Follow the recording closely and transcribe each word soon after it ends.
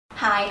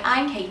Hi,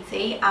 I'm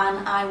Katie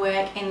and I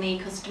work in the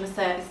customer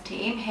service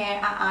team here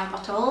at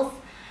iBottles,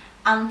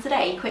 and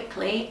today,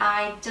 quickly,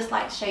 I'd just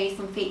like to show you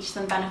some features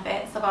and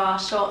benefits of our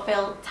short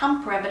fill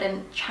tamper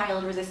evident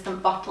child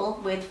resistant bottle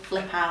with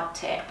flip out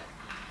tip.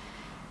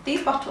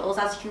 These bottles,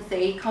 as you can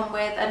see, come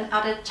with an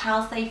added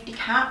child safety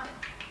cap,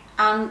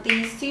 and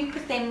the super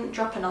thin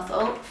dropper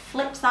nozzle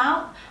flips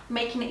out,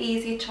 making it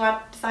easier to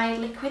add desired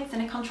liquids in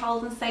a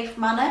controlled and safe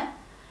manner.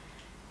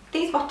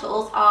 These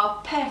bottles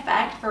are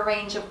perfect for a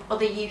range of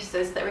other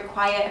uses that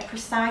require a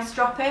precise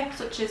dropper,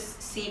 such as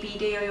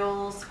CBD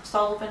oils,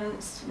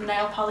 solvents,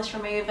 nail polish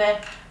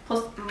remover,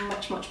 plus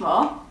much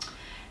more.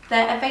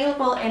 They're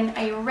available in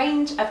a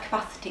range of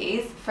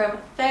capacities from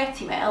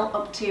 30ml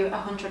up to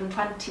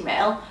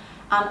 120ml,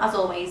 and as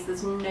always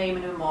there's no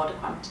minimum order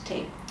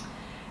quantity.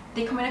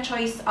 They come in a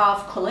choice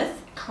of colours,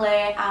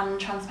 clear and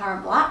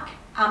transparent black,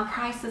 and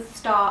prices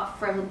start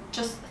from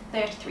just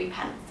 33p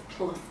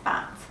plus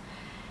VAT.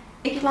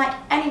 If you'd like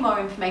any more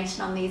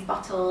information on these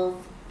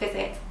bottles,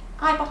 visit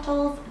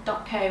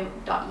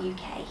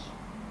ibottles.co.uk.